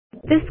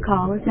This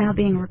call is now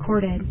being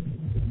recorded.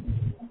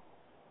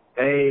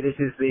 Hey, this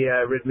is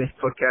the Red Mist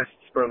podcast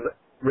from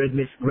Red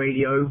Mist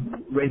Radio,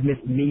 Red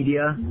Mist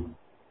Media.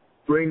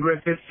 Bryn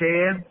Griffiths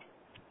here,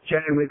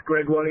 chatting with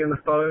Greg Wally on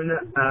the phone.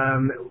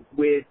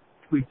 We've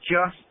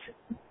just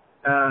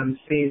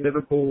seen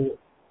Liverpool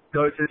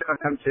go to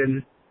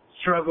Southampton,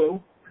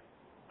 struggle,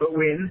 but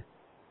win.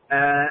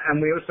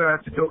 And we also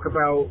have to talk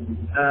about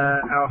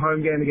our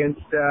home game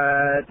against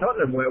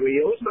Tottenham, where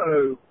we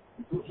also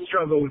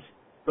struggled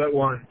but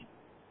won.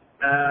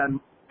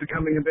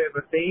 Becoming a bit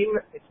of a theme.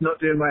 It's not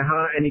doing my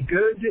heart any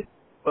good,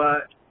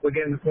 but we're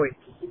getting the points,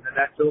 and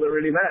that's all that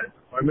really matters at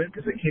the moment,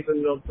 because we're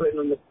keeping on putting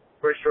on the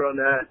pressure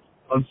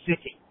on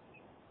City.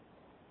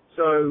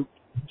 So,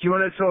 do you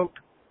want to talk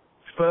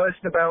first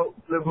about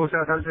Liverpool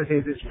Southampton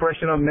since it's fresh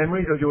in our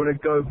memories, or do you want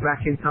to go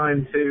back in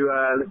time to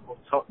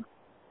Liverpool Tottenham?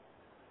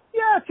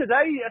 Yeah,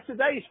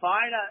 today's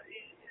fine.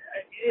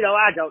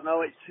 I don't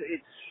know.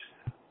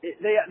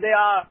 They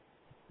are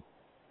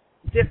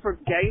different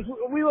games.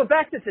 We were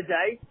better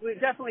today. We were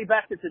definitely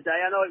better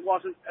today. I know it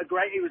wasn't a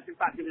great. It was a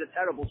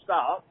terrible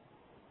start.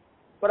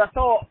 But I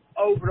thought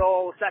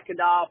overall, second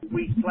half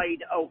we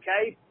played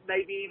okay,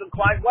 maybe even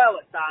quite well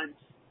at times.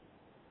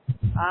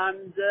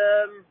 And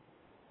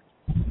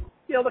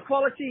the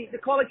quality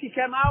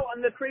came out,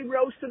 and the cream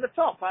rose to the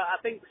top. I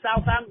think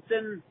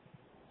Southampton,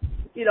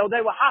 they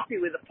were happy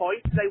with the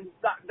points.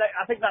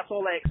 I think that's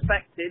all they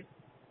expected.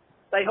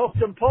 They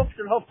huffed and puffed,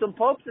 and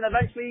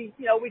eventually,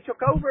 we took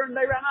over and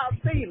they ran out of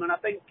steam. And I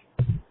think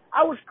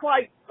I was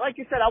quite,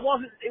 like you said,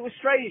 it was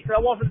strange, but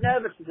I wasn't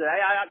nervous today.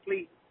 I had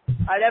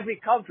every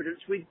confidence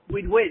we'd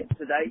win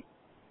today.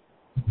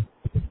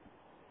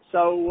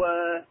 So,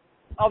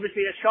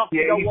 obviously a shock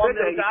to go 1-0 down.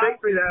 You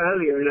said that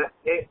earlier, and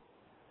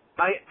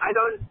I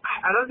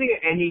don't think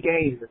at any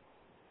game,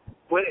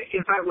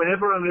 in fact,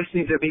 whenever I'm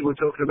listening to people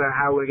talking about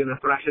how we're going to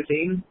thrash a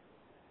team,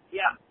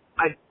 yeah,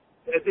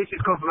 this is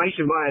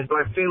confirmation bias,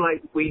 but I feel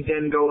like we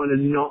then go on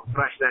and not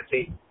thrash that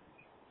team.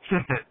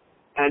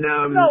 And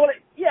it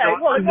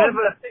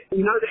never,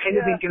 that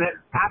anything can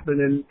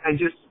happen, and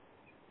just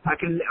I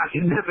can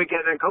never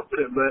get that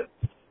confident. But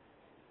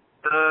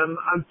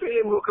I'm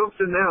feeling more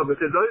confident now,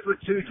 because those were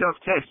two tough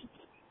tests,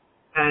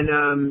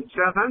 and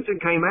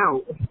Southampton came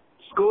out,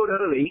 scored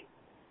early,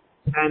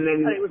 and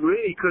then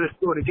really could have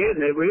scored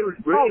again. They really were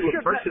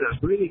pressing us,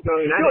 really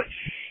going at it.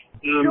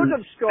 Should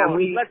have scored.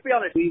 Let's be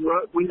honest. We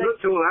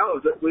looked all out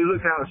of it. We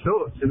looked out of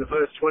sorts in the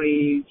first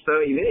 20,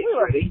 30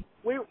 minutes.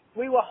 We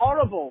were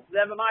horrible.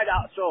 Never mind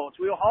out of sorts.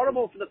 We were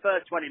horrible for the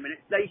first 20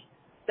 minutes. They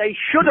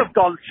should have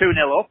gone 2-0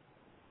 up.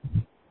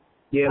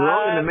 Yeah,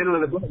 Long in the middle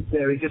of the box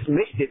there, he just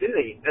missed it, didn't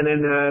he? And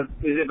then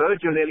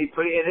Virgil nearly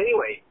put it in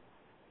anyway.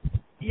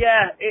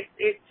 Yeah,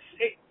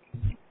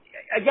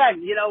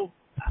 again,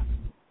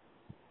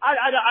 I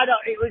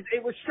don't.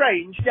 It was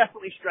strange,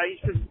 definitely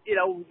strange, because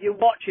you're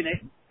watching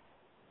it.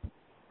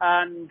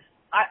 And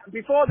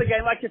before the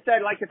game, like I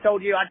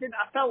told you, I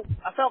felt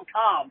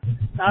calm,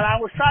 and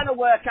I was trying to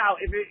work out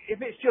if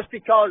it's just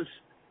because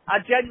I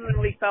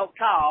genuinely felt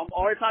calm,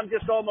 or if I'm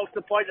just almost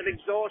to the point of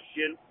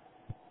exhaustion,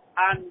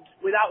 and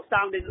without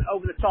sounding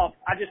over the top,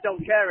 I just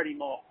don't care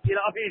anymore. You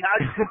know what I mean?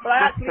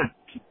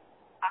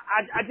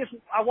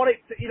 I want it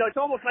to, it's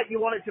almost like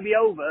you want it to be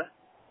over.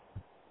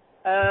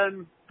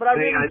 But I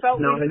really felt.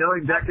 No, I know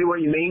exactly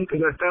what you mean,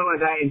 because I felt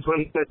like that in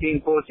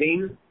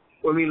 2013-14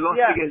 when we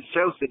lost against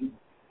Chelsea.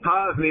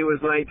 Part of me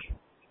was like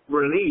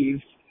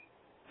relieved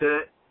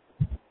that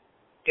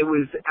it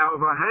was out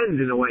of our hands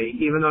in a way,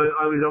 even though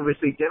I was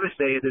obviously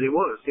devastated that it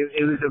was.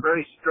 It was a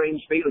very strange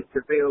feeling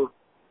to feel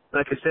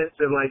like a sense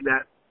of like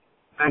that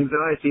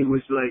anxiety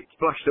was like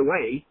flushed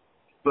away,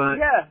 but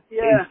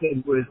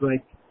instead was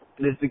like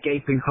there's the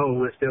gaping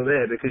hole that's still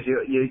there, because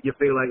you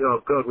feel like,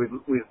 oh God,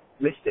 we've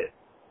missed it.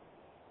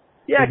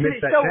 Yeah, because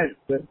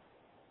it's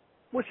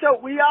we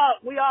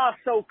are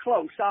so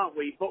close, aren't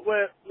we? But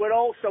we're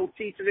also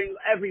teetering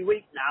every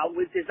week now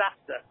with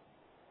disaster.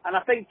 And I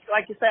think,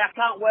 like you say, I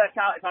can't work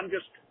out if I'm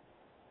just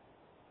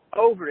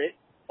over it,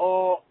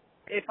 or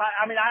if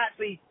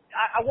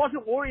I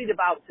wasn't worried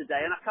about today,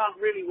 and I can't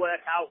really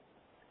work out,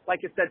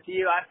 like I said to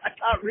you, I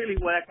can't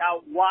really work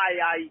out why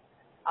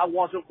I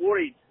wasn't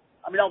worried.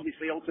 I mean,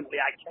 obviously,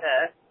 ultimately, I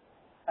care.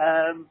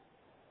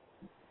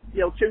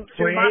 Two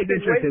it's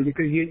interesting,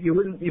 because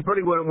you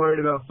probably weren't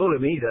worried about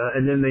Fulham either,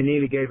 and then they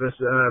nearly gave us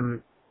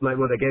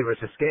they gave us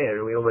a scare,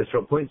 and we almost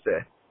dropped points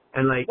there.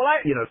 And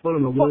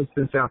Fulham are worse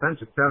than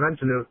Southampton.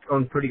 Southampton are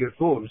on pretty good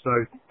form,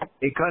 so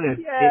it kind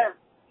of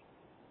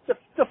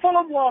the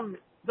Fulham one.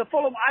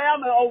 I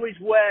am always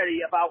wary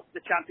about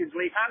the Champions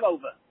League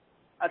hangover,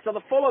 and so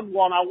the Fulham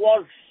one I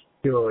was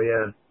sure,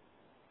 yeah.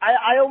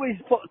 I always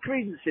put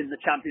credence in the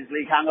Champions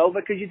League hangover,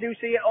 because you do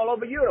see it all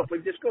over Europe.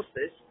 We've discussed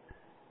this.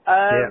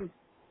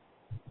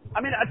 I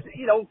mean,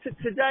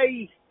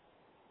 today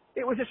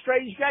it was a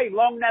strange game.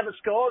 Long never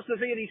scores.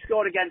 Savini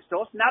scored against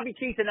us. Naby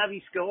Keita never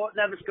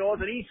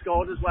scores, and he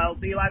scored as well.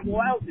 So you're like,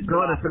 well, what else is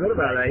God, I forgot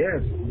about that, yeah.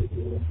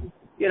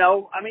 You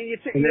know, I mean,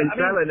 and then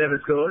Salah never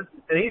scored,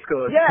 and he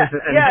scored. Yeah,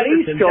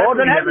 he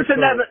scored, and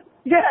Henderson never.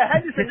 Yeah,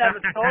 Henderson never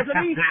scores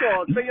and he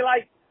scored. So you're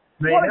like,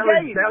 mate, what a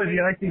game. That was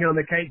the icing on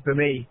the cake for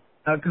me.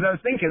 Because I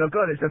was thinking, oh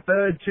God, it's a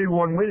third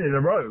 2-1 win in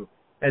a row.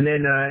 And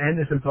then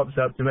Henderson pops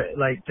up to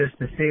just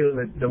to seal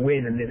the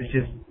win, and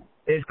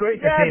it's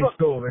great to see him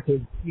score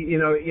because he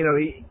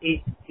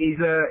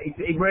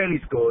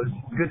rarely scores.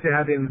 It's good to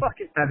have him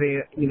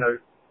having an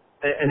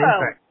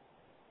impact.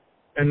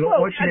 And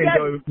watching him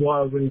go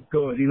wild when he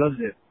scores, he loves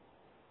it.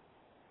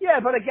 Yeah,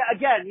 but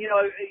again,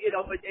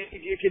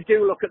 if you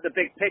do look at the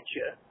big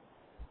picture,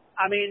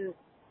 I mean,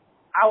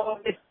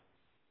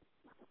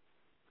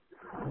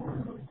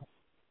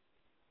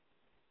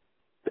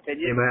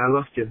 yeah, mate, I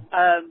lost you.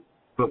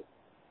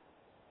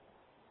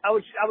 I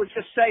was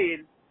just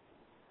saying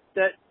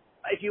that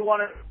if you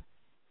want to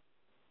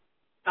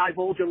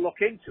divulge and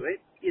look into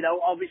it,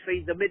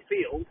 obviously the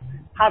midfield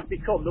has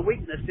become the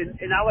weakness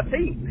in our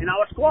team, in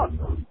our squad,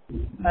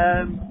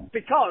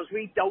 because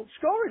we don't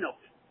score enough.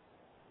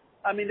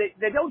 I mean,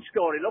 they don't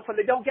score enough and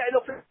they don't get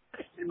enough,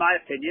 in my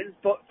opinion.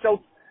 But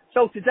so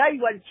today,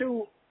 when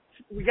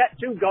we get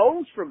 2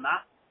 goals from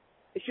that,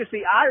 it's just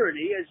the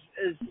irony as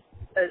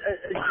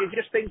you're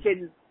just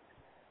thinking.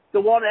 The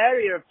one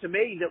area, to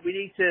me, that we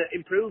need to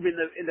improve in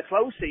the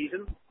close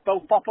season,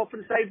 both pop up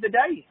and save the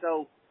day.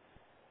 So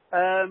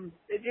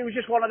it was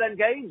just one of them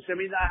games. I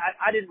mean,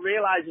 I didn't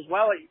realise as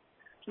well.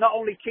 It's not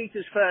only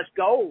Keita's first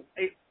goal;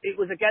 it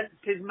was against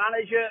his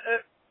manager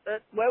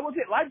at where was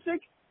it, Leipzig?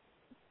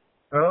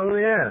 Oh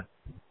yeah,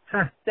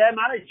 their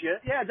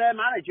manager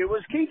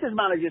was Keita's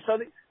manager.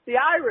 So the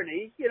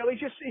irony,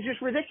 it's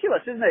just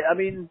ridiculous, isn't it? I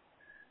mean.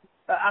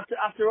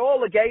 After all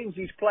the games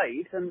he's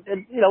played, and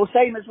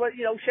same as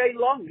Shane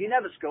Long, he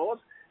never scored,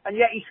 and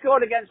yet he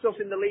scored against us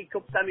in the League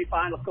Cup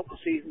semi-final a couple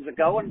of seasons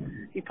ago,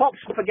 and he pops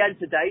up again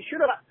today.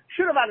 Should have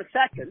had a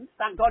second.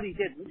 Thank God he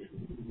didn't.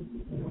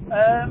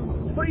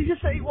 But it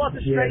was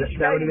a strange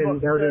game. That would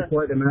have been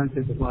quite the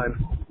mountain to climb.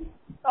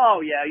 Oh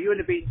yeah, you would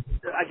have been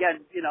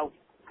again. You'd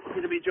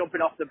have been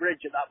jumping off the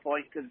bridge at that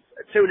point because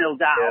 2-0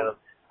 down. Yeah.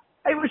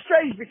 It was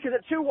strange because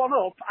at 2-1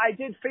 up, I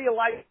did feel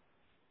like.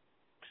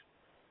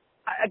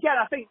 Again,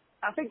 I think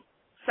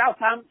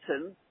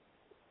Southampton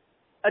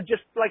are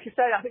just, like you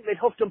say, I think they'd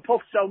huffed and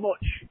puffed so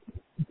much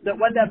that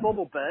when their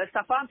bubble burst,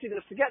 I fancied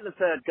us to get the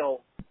 3rd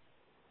goal.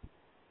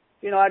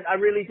 I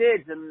really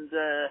did, and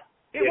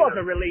it was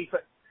a relief.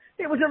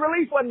 It was a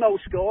relief when Mo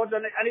scored,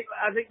 and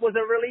it was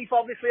a relief,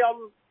 obviously,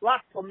 on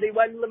last Sunday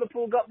when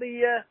Liverpool got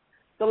the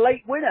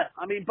late winner.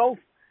 I mean, both.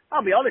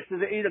 I'll be honest,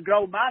 as a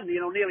grown man,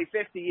 nearly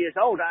 50 years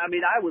old. I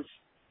mean,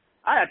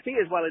 I had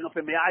tears welling up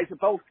in my eyes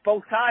both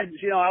times.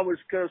 I was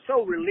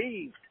so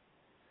relieved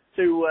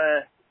to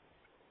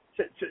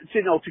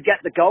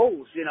get the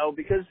goals.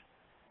 Because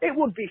it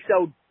would be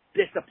so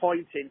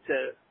disappointing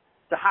to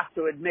have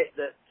to admit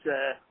that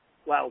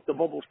the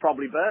bubble's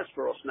probably burst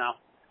for us now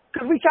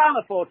because we can't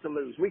afford to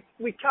lose.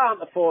 We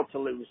can't afford to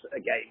lose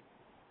a game.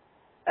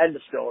 End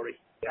of story.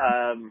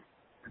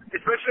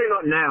 Especially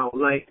not now.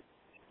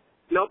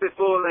 Not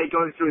before they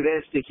go through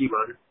their sticky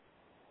run.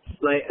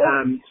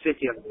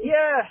 City.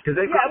 Yeah. Because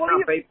they've got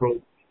up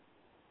April.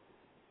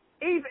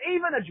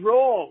 Even a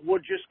draw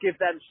would just give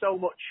them so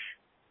much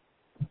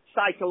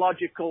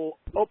psychological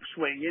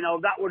upswing.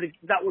 That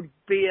would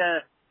be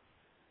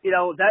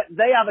that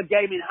they have a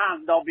game in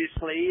hand,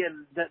 obviously,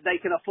 and that they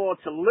can afford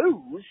to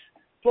lose.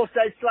 Plus,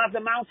 they still have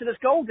the mountainous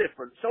goal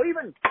difference. So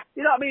even,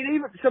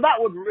 so that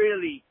would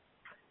really,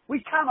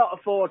 we can't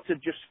afford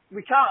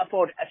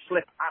a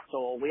slip at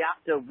all. We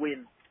have to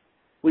win.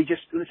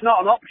 It's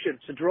not an option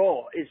to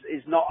draw.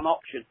 Is not an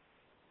option.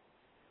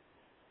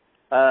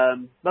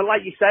 But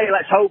like you say,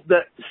 let's hope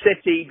that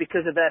City,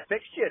 because of their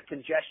fixture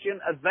congestion,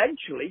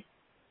 eventually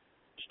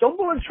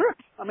stumble and trip.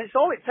 I mean, it's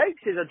all it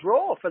takes is a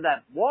draw for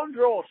them. One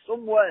draw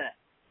somewhere.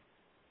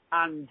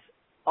 And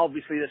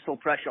obviously there's still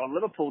pressure on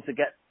Liverpool to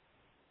get,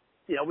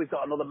 we've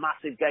got another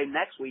massive game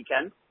next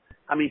weekend.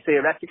 I mean,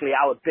 theoretically,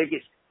 our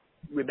biggest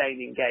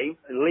remaining game,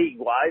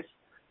 league-wise,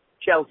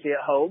 Chelsea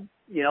at home.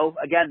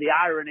 Again, the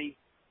irony,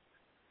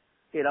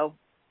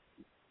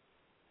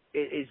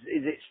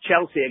 it's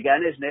Chelsea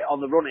again, isn't it,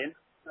 on the run-in?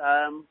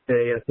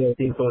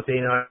 13,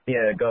 14.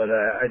 God,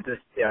 I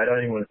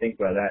don't even want to think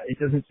about that. It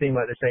doesn't seem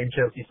like the same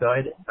Chelsea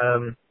side.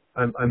 I'm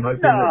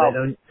hoping that they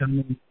don't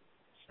come and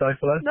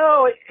stifle us.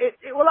 No,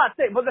 well, that's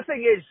it. But the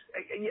thing is,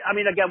 I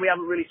mean, again, we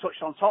haven't really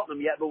touched on Tottenham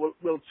yet, but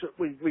we're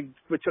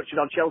touching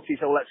on Chelsea,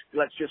 so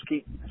let's just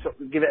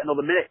give it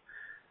another minute.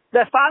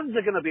 Their fans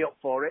are going to be up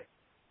for it.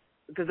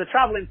 Because the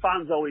travelling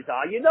fans always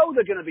are.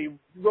 They're going to be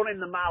running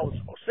the mouths,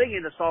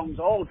 singing the songs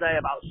all day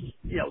about,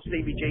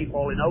 Stevie G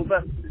falling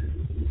over.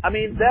 I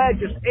mean, they're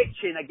just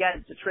itching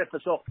again to trip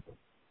us up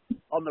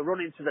on the run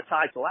into the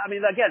title. I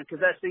mean, again, because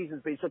their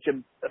season's been such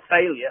a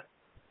failure.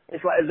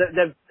 It's like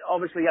they're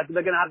obviously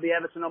they're going to have the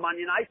Everton or Man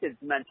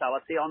United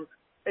mentality on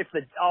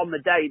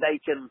the day they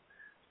can,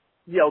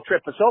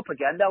 trip us up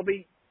again. They'll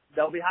be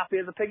happy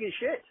as a pig in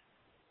shit.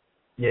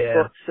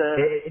 Yeah, but,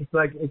 it's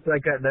like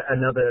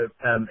another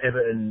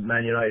Everton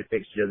Man United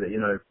fixture that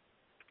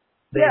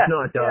it's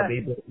not a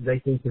derby, but they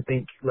seem to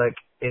think like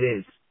it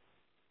is.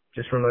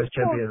 just from those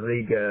Champions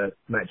League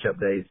matchup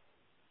days.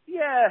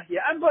 Yeah,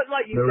 and but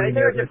like you say,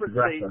 they're a different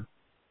team.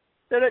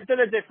 They're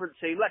a different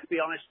team. Let's be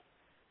honest.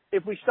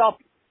 If we stop,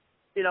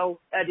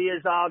 Eddie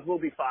Hazard, we'll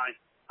be fine.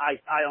 I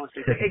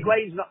honestly think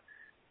Higuain's not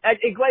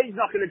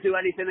going to do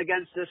anything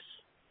against us.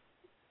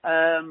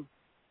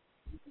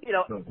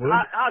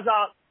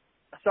 Hazard.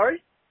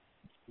 Sorry.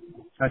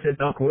 I said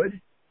knock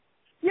wood.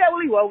 Yeah,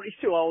 well, he won't. He's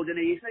too old, and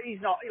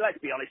he's not. Let's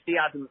be honest. He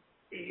hasn't.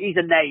 He's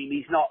a name.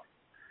 He's not.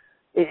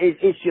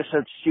 It's just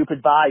a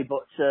stupid buy.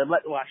 But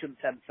I shouldn't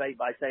tempt fate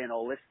by saying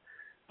all this.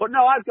 But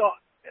no, I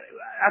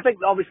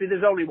think obviously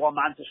there's only one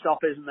man to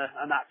stop, isn't there?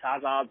 And that's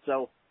Hazard.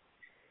 So,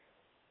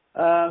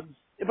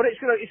 but it's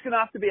gonna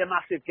have to be a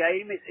massive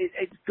game.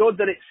 It's good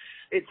that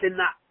it's in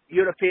that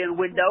European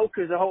window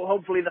because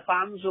hopefully the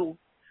fans will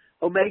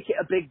make it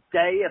a big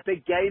day, a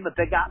big game, a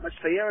big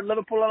atmosphere, and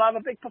Liverpool will have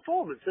a big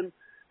performance. And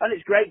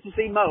it's great to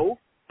see Mo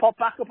pop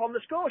back up on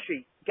the score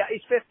sheet, get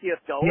his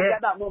 50th goal,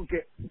 get that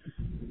monkey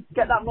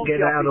out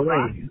of the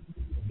way.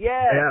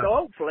 Yeah, so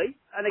hopefully.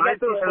 And I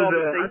thought it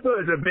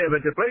was a bit of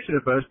a deflection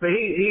at first, but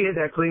he hit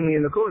that cleanly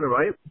in the corner,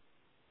 right?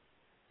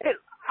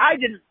 I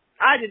didn't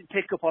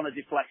pick up on a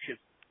deflection.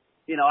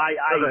 I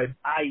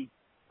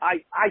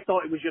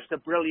thought it was just a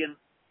brilliant.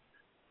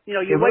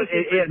 I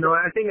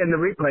think in the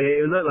replay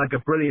it looked like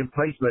a brilliant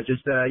placement.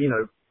 Just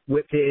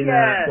whipped it in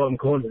the bottom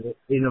corner,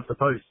 in off the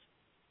post.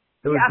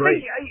 It was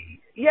great.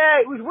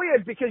 It was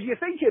weird because you're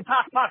thinking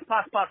pass,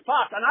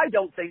 and I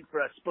don't think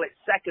for a split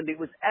second it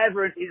was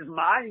ever in his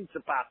mind to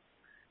pass.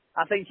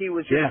 I think he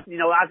was just, that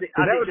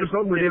was the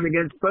problem with him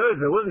against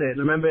Spurs, though, wasn't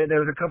it? Remember, there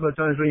was a couple of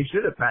times when he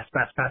should have passed.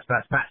 But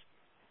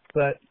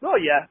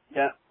yeah.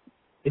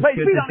 It's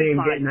good to see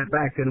him getting that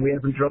back, and we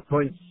haven't dropped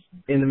points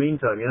in the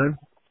meantime,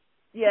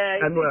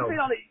 Yeah, and it's been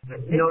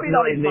on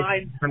his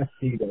mind.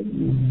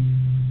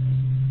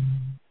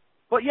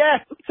 But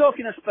yeah,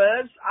 talking of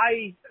Spurs,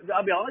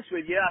 I'll be honest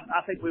with you,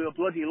 I think we were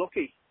bloody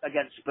lucky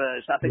against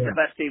Spurs. I think the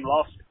best team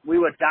lost. We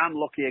were damn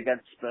lucky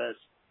against Spurs.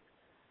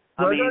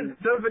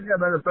 Don't forget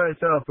about the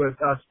first half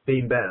with us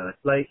being better.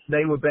 Like,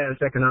 they were better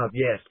second half,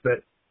 yes,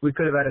 but we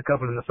could have had a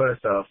couple in the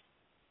first half.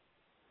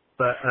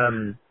 But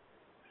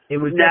it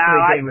was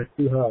definitely a game of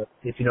two halves,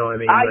 if you know what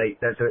I mean.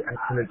 That's an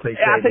absolute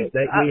cliche. We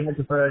had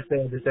the first,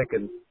 they had the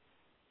second.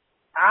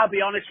 I'll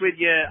be honest with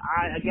you.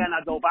 I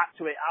go back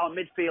to it. Our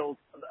midfield,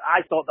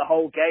 I thought the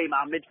whole game,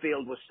 our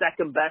midfield was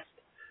second best.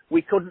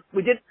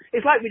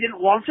 It's like we didn't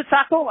want to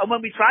tackle, and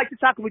when we tried to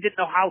tackle, we didn't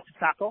know how to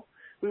tackle.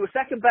 We were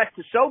second best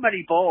to so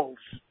many balls.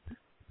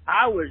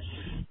 To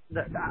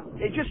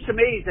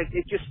me,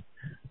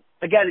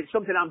 again, it's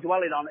something I'm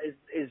dwelling on,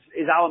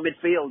 is our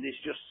midfield is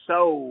just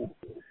so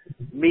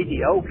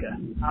mediocre.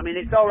 I mean,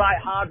 it's all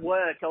right, hard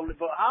work,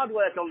 but hard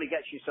work only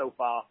gets you so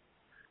far.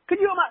 Could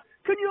you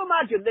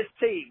imagine this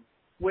team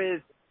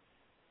with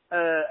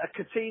a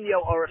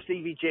Coutinho or a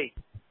Stevie G?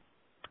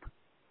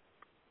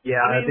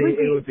 Yeah, I think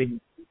it would be,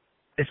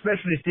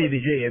 especially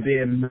Stevie G, it'd be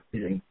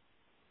amazing.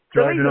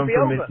 Driving on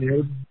from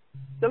midfield.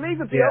 The league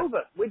would be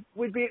over.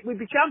 We'd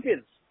be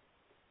champions.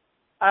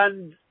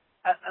 And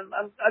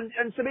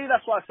to me,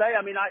 that's what I say.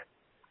 I mean,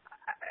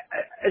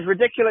 as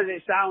ridiculous as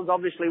it sounds,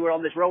 obviously we're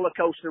on this roller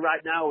coaster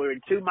right now. We're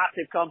in two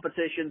massive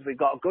competitions. We've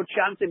got a good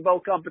chance in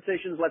both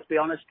competitions. Let's be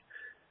honest.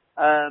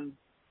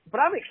 But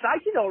I'm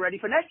excited already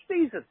for next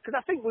season because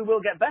I think we will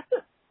get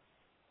better.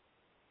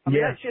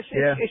 It's just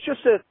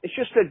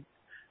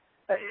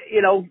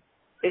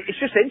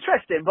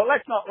interesting. But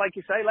let's not, like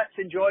you say, let's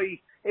enjoy,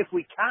 if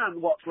we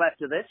can, what's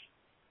left of this.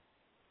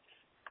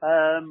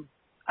 And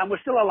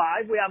we're still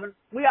alive.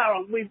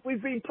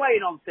 We've been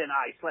playing on thin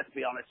ice. Let's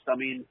be honest. I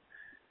mean,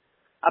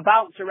 I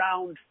bounce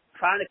around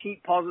trying to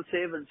keep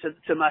positive and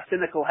to my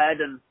cynical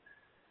head, and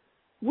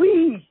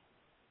we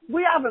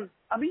haven't.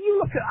 I mean, you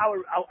look at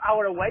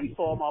our away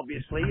form.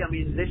 Obviously, I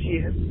mean, this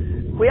year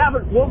we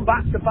haven't won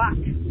back-to-back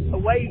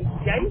away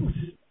games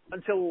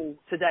until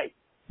today.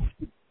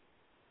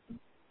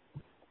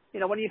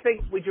 When you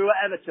think we drew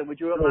at Everton, we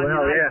drew at Man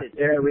United.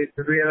 Yeah, we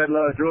had a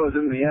lot of draws,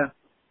 didn't we? Yeah.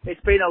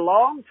 It's been a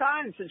long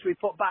time since we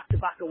put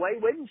back-to-back away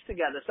wins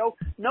together. So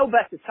no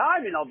better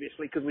timing,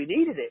 obviously, because we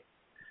needed it.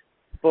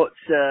 But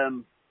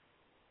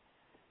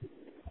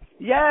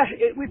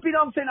we've been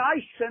on thin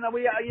ice, and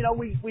we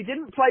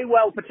didn't play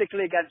well,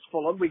 particularly against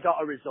Fulham. We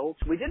got a result.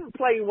 We didn't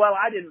play well,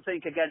 I didn't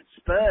think, against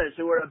Spurs,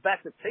 who were a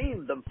better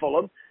team than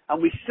Fulham,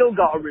 and we still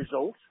got a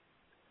result.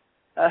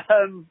 I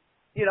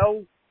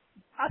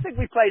think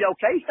we played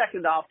okay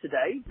second half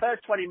today.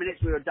 First 20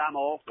 minutes we were damn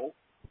awful.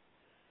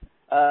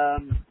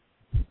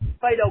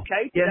 Played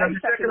okay today. Yeah, the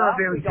second half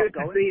it was good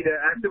to see that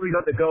after we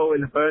got the goal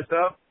in the first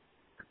half,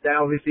 that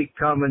obviously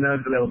calmed my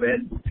nerves a little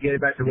bit to get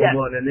it back to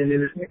 1-1. And then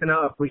in the second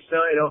half, we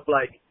started off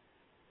not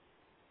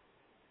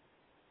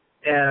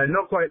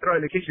quite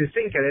throwing the kitchen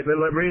sink at it, but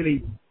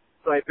really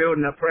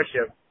building up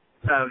pressure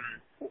from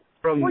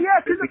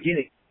the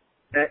beginning.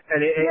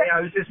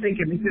 I was just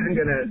thinking,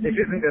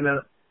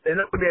 they're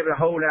not going to be able to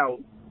hold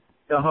out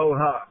the whole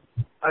half.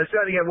 I was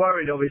starting to get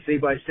worried, obviously,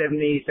 by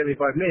 70,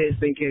 75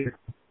 minutes, thinking,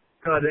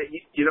 God,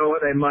 you know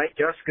what, they might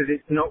just because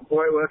it's not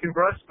quite working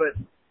for us. But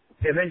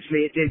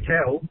eventually it did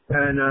tell,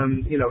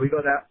 and we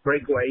got that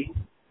breakaway.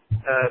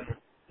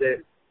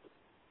 The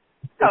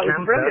That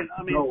was brilliant.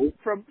 I mean, goal,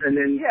 and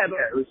then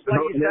it was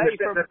like you say,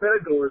 the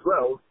third goal as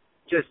well.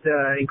 Just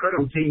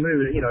incredible team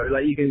movement.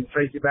 Like you can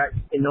trace it back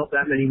in not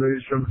that many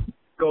moves from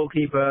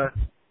goalkeeper,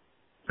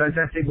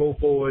 fantastic ball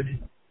forward,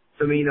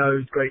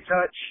 Firmino's great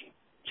touch,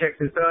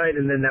 checks inside,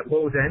 and then that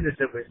ball to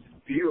Henderson was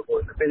beautiful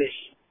at the finish.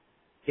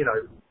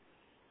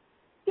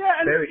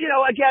 Yeah, and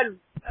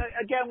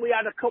again, we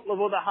had a couple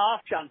of other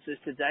half chances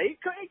today.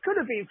 It could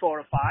have been 4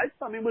 or 5.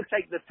 I mean, we'll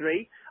take the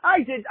 3.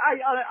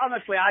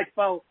 Honestly, I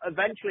felt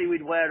eventually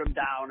we'd wear them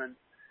down,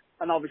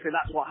 and obviously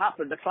that's what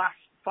happened. The class,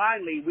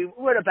 finally, we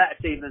were a better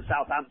team than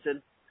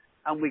Southampton,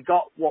 and we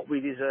got what we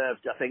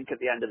deserved, I think, at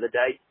the end of the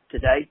day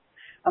today.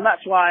 And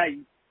that's why,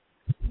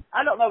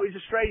 I don't know, it was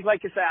a strange,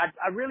 like I say,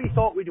 I really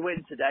thought we'd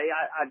win today.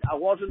 I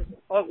wasn't,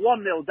 1-0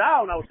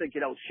 down, I was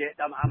thinking, oh shit,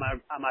 am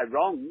I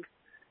wrong?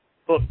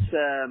 But,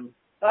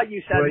 like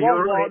you said,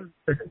 1-1,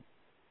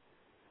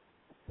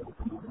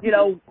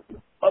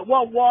 at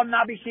 1-1,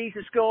 Naby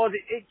Keita scores.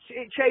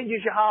 It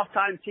changes your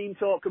half-time team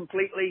talk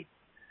completely.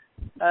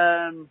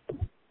 And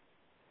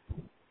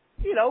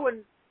I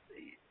was...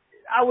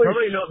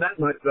 Probably not that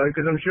much, though,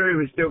 because I'm sure he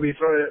would still be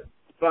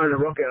firing a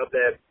rocket up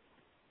there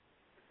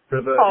for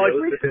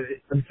because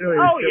I'm sure he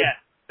was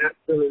still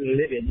absolutely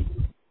living.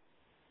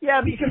 Yeah,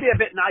 but you can be a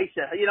bit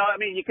nicer. You know what I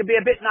mean? You can be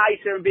a bit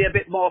nicer and be a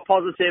bit more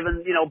positive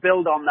and,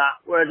 build on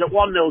that. Whereas at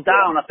 1-0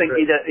 down, I think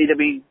he'd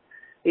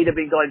have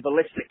been going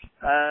ballistic.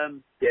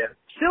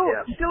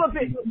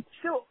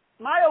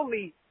 My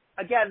only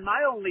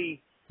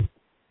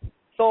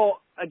thought,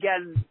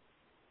 again,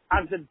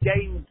 as the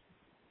game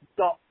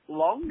got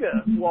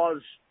longer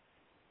was,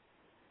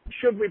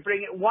 should we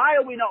bring it? Why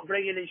are we not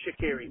bringing in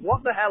Shaqiri?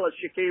 What the hell has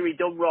Shaqiri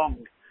done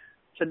wrong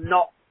to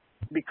not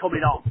be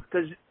coming on?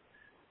 Because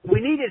we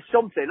needed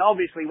something.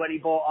 Obviously, when he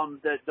bought on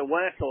the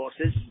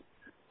workhorses,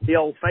 the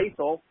Old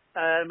Faithful,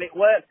 it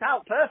worked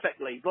out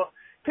perfectly. But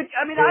I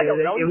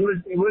don't know. It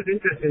was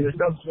interesting. The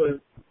subs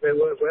they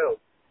worked well.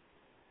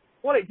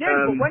 Well, it did.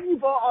 But when you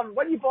bought on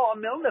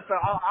Milner for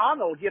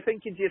Arnold, you're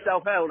thinking to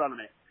yourself, "Hold on a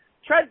minute,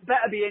 Trent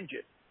better be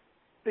injured,"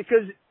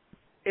 because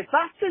if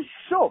that's a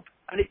sub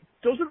and it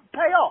doesn't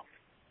pay off,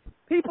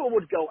 people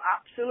would go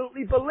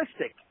absolutely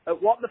ballistic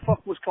at what the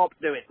fuck was Klopp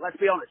doing. Let's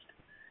be honest.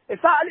 If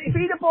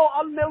he'd have bought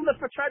on Milner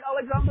for Trent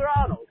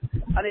Alexander-Arnold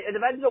and it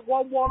had ended up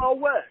 1-1 or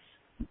worse,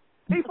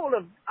 people would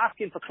have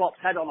asking for Klopp's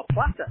head on a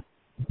platter.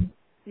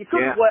 You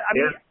couldn't work.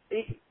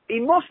 He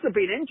must have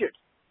been injured.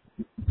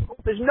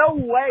 There's no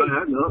way. I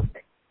hope not.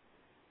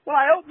 Well,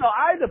 I hope not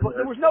either, but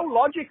there was no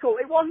logical.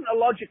 It wasn't a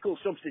logical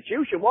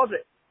substitution, was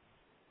it?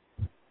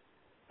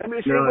 I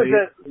mean,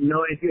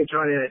 not if you're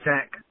trying to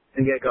attack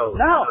and get goals.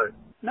 No.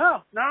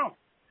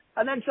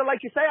 And then, so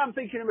like you say, I'm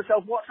thinking to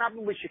myself, what's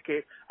happened with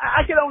Shaqiri?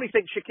 I can only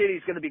think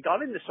Shaqiri's going to be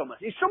gone in the summer.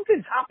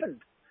 Something's happened.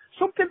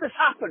 Something has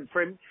happened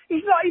for him.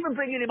 He's not even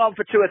bringing him on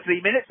for 2 or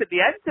 3 minutes at the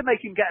end to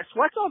make him get a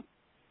sweat on.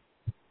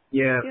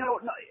 Yeah.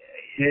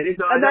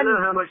 I don't know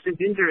how much this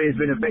injury has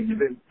been affecting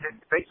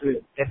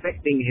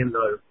him,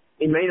 though.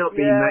 He may not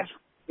be match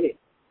fit.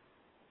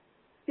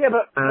 Yeah,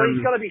 but he's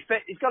got to be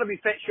fit. He's got to be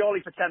fit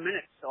surely for 10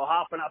 minutes or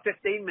half an hour,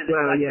 15 minutes.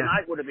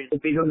 Tonight would have been.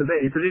 If he's on the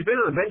bench, because he's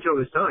been on the bench all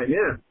this time.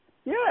 Yeah.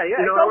 Yeah.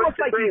 I want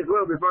to say as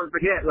well before I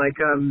forget. I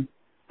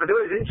thought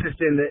it was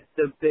interesting that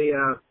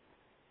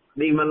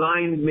the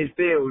maligned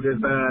midfield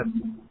of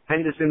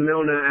Henderson,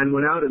 Milner, and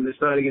Wijnaldum that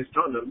started against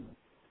Tottenham.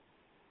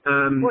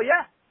 And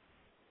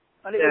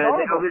it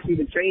was obviously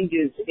the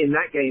changes in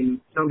that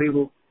game. Some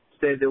people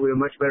said that we were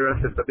much better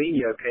after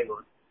Fabinho came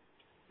on.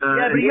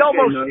 But he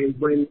almost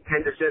when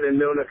Henderson and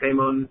Milner came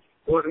on,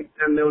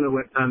 Wijnaldum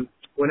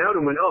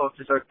went off,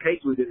 so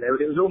Kate was in there.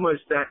 But it was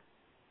almost a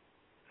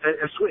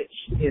switch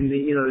in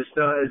the the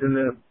starters and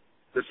the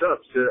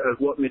subs of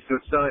what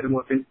midfield started and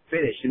what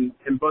finished, and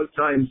both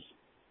times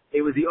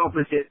it was the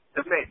opposite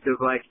effect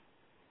of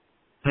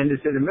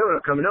Henderson and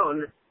Milner coming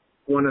on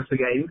won us the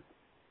game,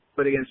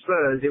 but against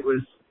Spurs it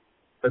was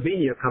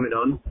Fabinho coming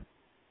on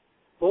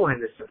for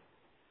Henderson.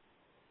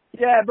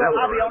 Yeah, but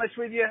I'll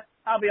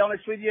be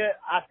honest with you.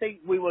 I think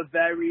we were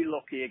very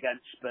lucky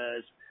against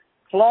Spurs.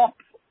 Klopp,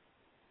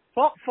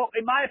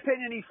 in my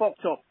opinion, he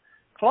fucked up.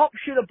 Klopp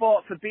should have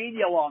bought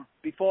Fabinho on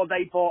before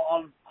they bought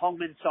on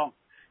Heung-min Son.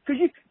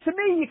 Because to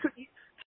me,